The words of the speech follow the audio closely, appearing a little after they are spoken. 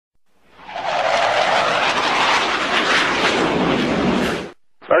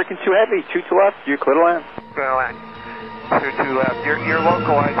American 2 Heavy, 2 to left, you're clear to land. Clear to land. 2 to left. Your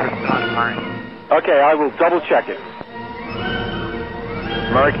localizer's not firing. Okay, I will double check it.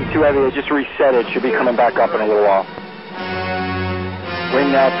 American 2 Heavy, they just reset it. Should be coming back up in a little while.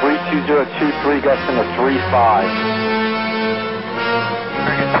 Wind now 32023, gusting to 35.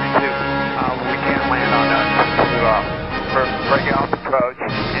 American 32, we can't land on that for break off approach,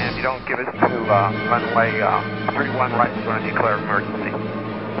 and you don't give us to runway 31 right, we're going to declare emergency.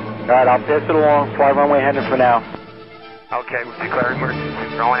 Alright, I'll pass it along. Fly runway heading for now. Okay, we've declared emergency.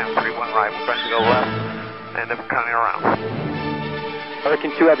 We're going to land 31 right, we're going to go left, and then we're coming around.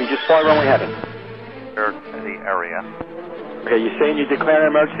 American 2 Heavy, just fly runway heading. You're in the area. Okay, you're saying you're declaring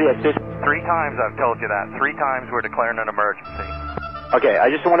an emergency at this? 3 times I've told you that. 3 times we're declaring an emergency. Okay,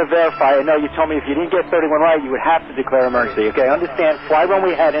 I just want to verify. I know you told me if you didn't get 31 right, you would have to declare emergency. Okay, I understand. Fly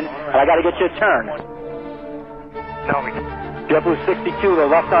runway heading, and I got to get you a turn. No, we... JetBlue 62, the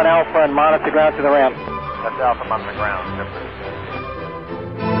left on Alpha and monitor ground to the ramp. That's Alpha on the ground.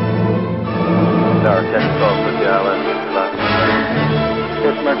 Tower, check 12 with the island.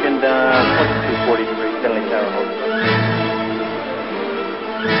 First American 2243, Stanley Tower, hold.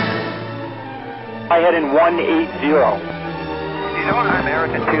 I head in 180. You know,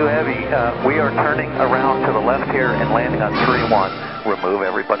 American 2 Heavy, we are turning around to the left here and landing on 31. Remove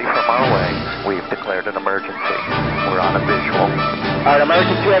everybody from our way. We've declared an emergency. We're on a visual. Alright,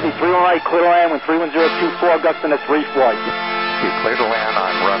 American 2 Heavy, 31 right, clear to land with 31024, gusting to 3 flight. You're clear to land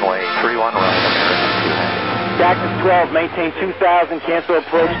on runway 31 right, American 2 Heavy. Cactus 12, maintain 2000, cancel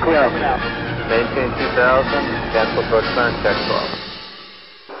approach clearance. Maintain 2000, cancel approach clearance, check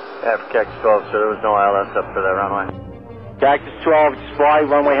 12. After Cactus 12, sir, there was no ILS up for that runway. Cactus 12, just fly,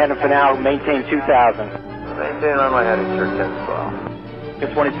 runway heading for now, maintain 2000. Maintain runway heading, sir, Cactus 12.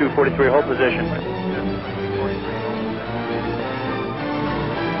 2243, hold position.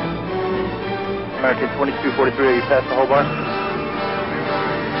 American 2243, are you past the whole bar?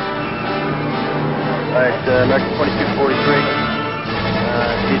 Alright, American 2243.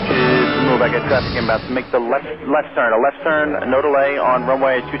 Need you to move. I got traffic inbound. To make the left turn. A left turn, no delay on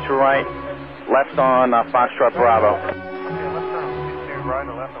runway 22 right. Left on Foxtrot Bravo. Okay, left turn on 22 right,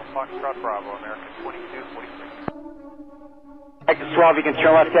 a left on Foxtrot Bravo, American 2243. Cactus 12, you can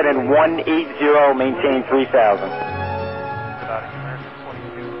turn left head in 180, maintain 3000. American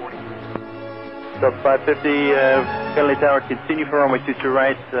 2243. So 550, Stanley Tower, continue for runway 22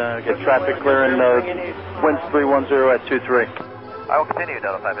 right. Get traffic clearing winds 310 at 23. I will continue,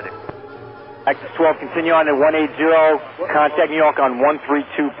 Delta 550. Cactus 12, continue on at 180, contact New York on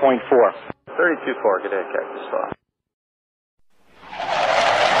 132.4. 32-4, good day, Cactus 12.